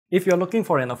If you're looking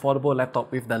for an affordable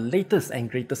laptop with the latest and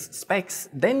greatest specs,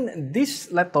 then this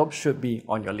laptop should be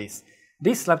on your list.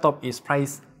 This laptop is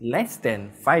priced less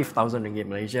than 5,000 ringgit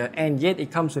Malaysia, and yet it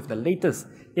comes with the latest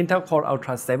Intel Core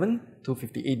Ultra 7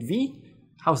 258V.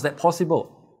 How's that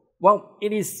possible? Well,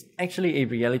 it is actually a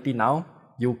reality now.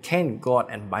 You can go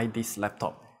out and buy this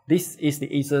laptop. This is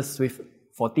the Acer Swift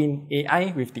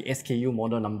 14AI with the SKU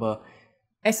model number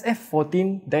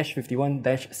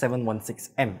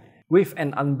SF14-51-716M. With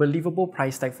an unbelievable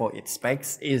price tag for its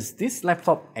specs, is this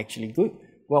laptop actually good?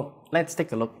 Well, let's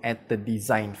take a look at the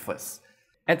design first.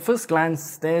 At first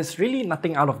glance, there's really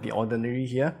nothing out of the ordinary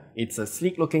here. It's a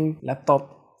sleek looking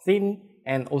laptop, thin,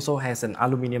 and also has an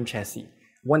aluminium chassis.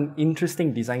 One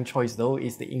interesting design choice though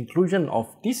is the inclusion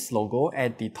of this logo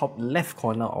at the top left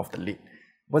corner of the lid.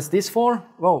 What's this for?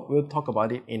 Well, we'll talk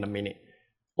about it in a minute.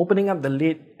 Opening up the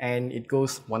lid and it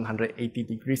goes 180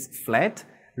 degrees flat,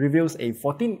 reveals a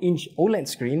 14-inch OLED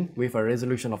screen with a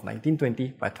resolution of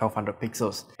 1920 by 1200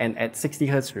 pixels and at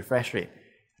 60Hz refresh rate.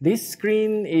 This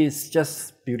screen is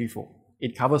just beautiful.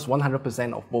 It covers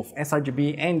 100% of both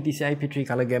sRGB and DCI-P3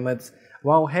 color gamuts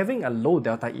while having a low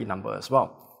delta E number as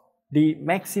well. The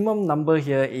maximum number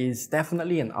here is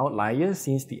definitely an outlier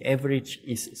since the average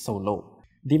is so low.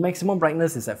 The maximum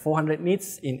brightness is at 400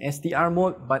 nits in SDR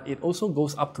mode, but it also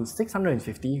goes up to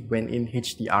 650 when in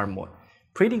HDR mode.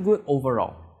 Pretty good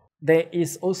overall. There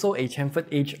is also a chamfered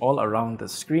edge all around the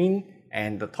screen,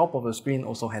 and the top of the screen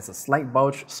also has a slight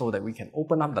bulge so that we can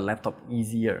open up the laptop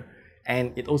easier.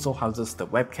 And it also houses the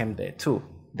webcam there too.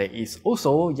 There is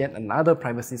also yet another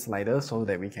privacy slider so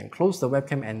that we can close the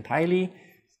webcam entirely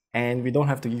and we don't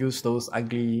have to use those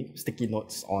ugly sticky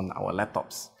notes on our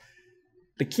laptops.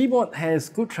 The keyboard has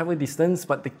good travel distance,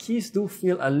 but the keys do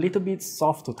feel a little bit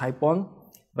soft to type on,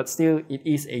 but still it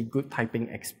is a good typing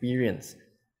experience.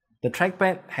 The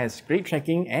trackpad has great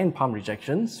tracking and palm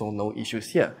rejection, so no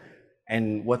issues here.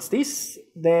 And what's this?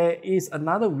 There is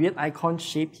another weird icon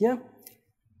shape here.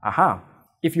 Aha!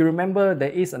 If you remember, there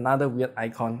is another weird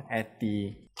icon at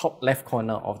the top left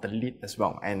corner of the lid as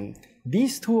well. And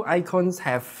these two icons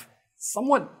have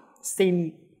somewhat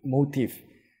same motif.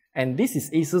 And this is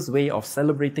Acer's way of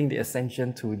celebrating the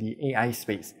ascension to the AI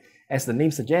space. As the name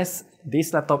suggests,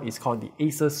 this laptop is called the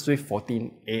Acer Swift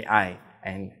 14AI.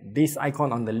 And this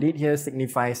icon on the lid here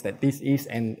signifies that this is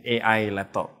an AI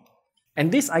laptop.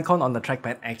 And this icon on the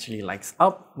trackpad actually lights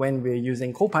up when we're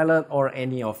using Copilot or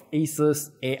any of Acer's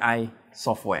AI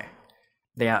software.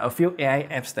 There are a few AI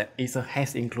apps that Acer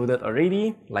has included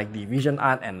already, like the Vision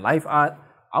Art and Live Art,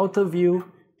 Outer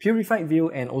View, Purified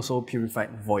View, and also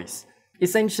Purified Voice.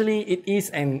 Essentially, it is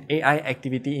an AI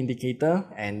activity indicator,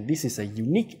 and this is a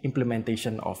unique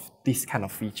implementation of this kind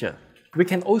of feature. We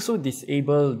can also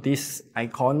disable this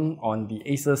icon on the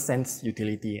Acer Sense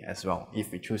utility as well,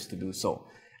 if we choose to do so.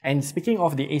 And speaking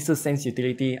of the Acer Sense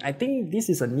utility, I think this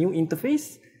is a new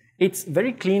interface. It's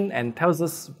very clean and tells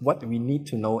us what we need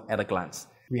to know at a glance.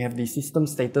 We have the system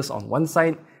status on one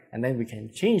side, and then we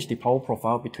can change the power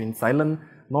profile between silent,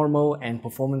 normal, and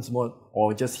performance mode,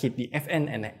 or just hit the Fn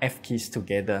and F keys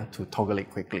together to toggle it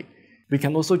quickly. We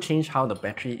can also change how the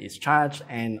battery is charged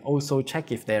and also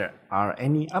check if there are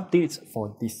any updates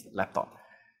for this laptop.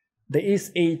 There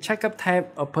is a checkup tab,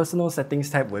 a personal settings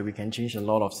tab where we can change a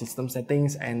lot of system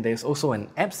settings, and there's also an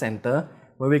app center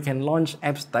where we can launch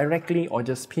apps directly or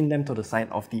just pin them to the side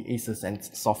of the Acer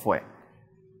Sense software.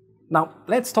 Now,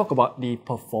 let's talk about the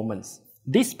performance.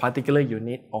 This particular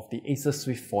unit of the Acer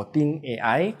Swift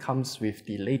 14AI comes with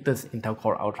the latest Intel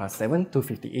Core Ultra 7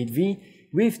 258V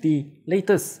with the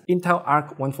latest Intel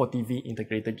Arc 140V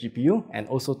integrated GPU and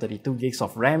also 32 gigs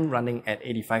of RAM running at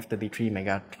 8533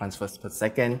 mega transfers per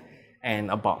second, and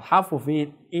about half of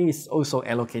it is also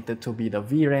allocated to be the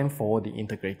VRAM for the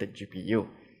integrated GPU.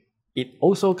 It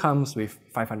also comes with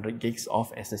 500 gigs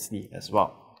of SSD as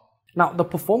well. Now, the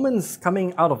performance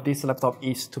coming out of this laptop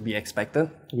is to be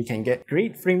expected. We can get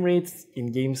great frame rates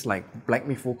in games like Black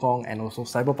Myth: Wukong and also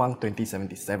Cyberpunk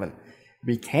 2077.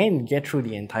 We can get through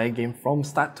the entire game from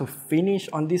start to finish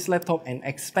on this laptop and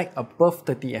expect above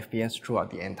 30 FPS throughout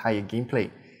the entire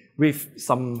gameplay, with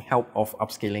some help of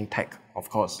upscaling tech, of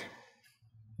course.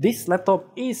 This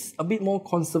laptop is a bit more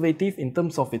conservative in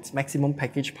terms of its maximum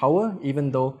package power,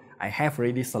 even though I have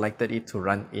already selected it to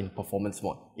run in performance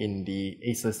mode in the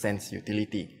Acer Sense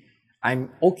utility. I'm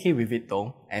okay with it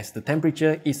though, as the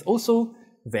temperature is also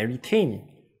very tame.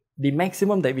 The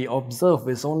maximum that we observe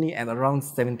is only at around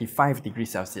 75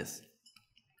 degrees Celsius.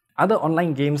 Other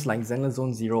online games like Zenless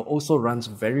Zone Zero also runs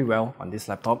very well on this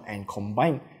laptop, and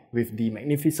combined with the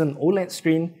magnificent OLED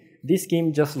screen, this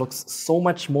game just looks so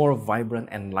much more vibrant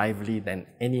and lively than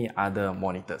any other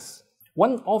monitors.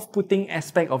 One off-putting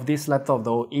aspect of this laptop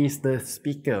though is the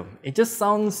speaker. It just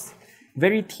sounds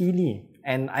very teeny,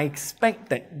 and I expect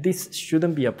that this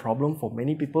shouldn't be a problem for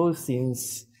many people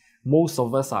since most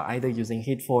of us are either using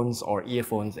headphones or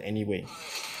earphones anyway.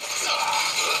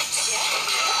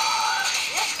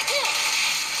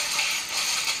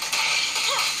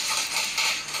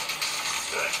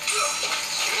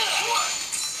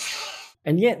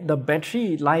 And yet, the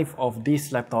battery life of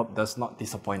this laptop does not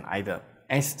disappoint either.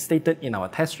 As stated in our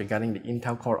test regarding the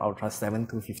Intel Core Ultra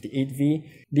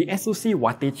 7258V, the SoC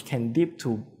wattage can dip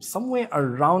to somewhere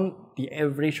around the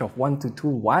average of 1 to 2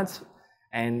 watts.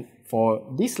 And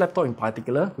for this laptop in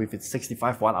particular, with its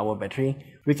 65 watt-hour battery,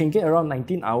 we can get around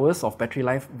 19 hours of battery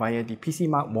life via the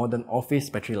PCMark Modern Office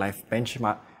Battery Life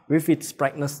benchmark with its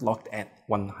brightness locked at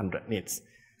 100 nits.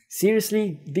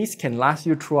 Seriously, this can last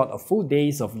you throughout a full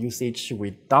days of usage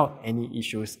without any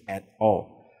issues at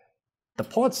all. The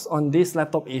ports on this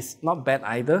laptop is not bad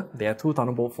either. There are 2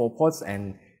 Thunderbolt 4 ports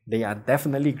and they are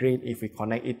definitely great if we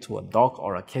connect it to a dock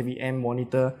or a KVM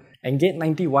monitor and get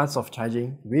 90 watts of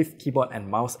charging with keyboard and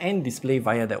mouse and display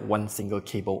via that one single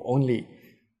cable only.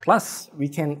 Plus, we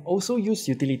can also use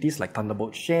utilities like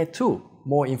Thunderbolt Share too.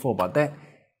 More info about that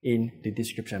in the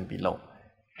description below.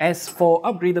 As for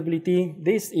upgradability,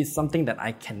 this is something that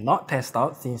I cannot test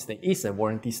out since there is a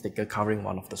warranty sticker covering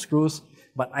one of the screws,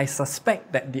 but I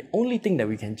suspect that the only thing that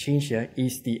we can change here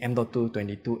is the M.2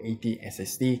 2280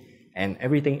 SSD and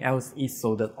everything else is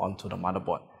soldered onto the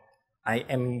motherboard. I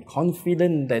am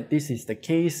confident that this is the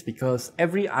case because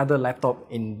every other laptop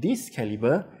in this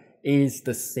caliber is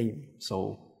the same,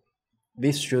 so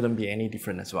this shouldn't be any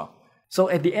different as well. So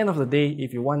at the end of the day,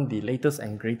 if you want the latest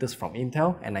and greatest from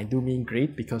Intel, and I do mean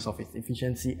great because of its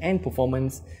efficiency and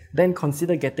performance, then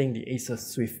consider getting the Acer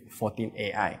Swift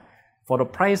 14AI. For the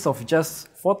price of just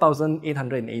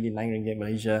 4,889 ringgit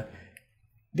Malaysia,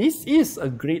 this is a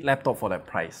great laptop for that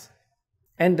price.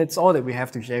 And that's all that we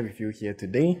have to share with you here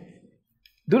today.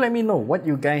 Do let me know what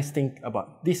you guys think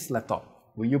about this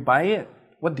laptop. Will you buy it?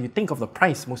 What do you think of the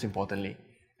price, most importantly?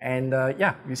 And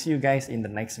yeah, we'll see you guys in the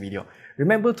next video.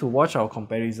 Remember to watch our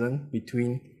comparison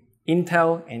between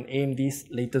Intel and AMD's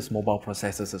latest mobile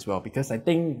processors as well, because I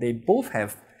think they both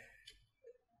have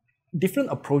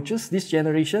different approaches this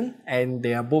generation and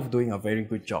they are both doing a very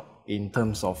good job in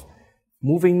terms of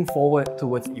moving forward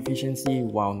towards efficiency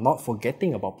while not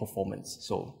forgetting about performance.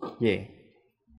 So yeah.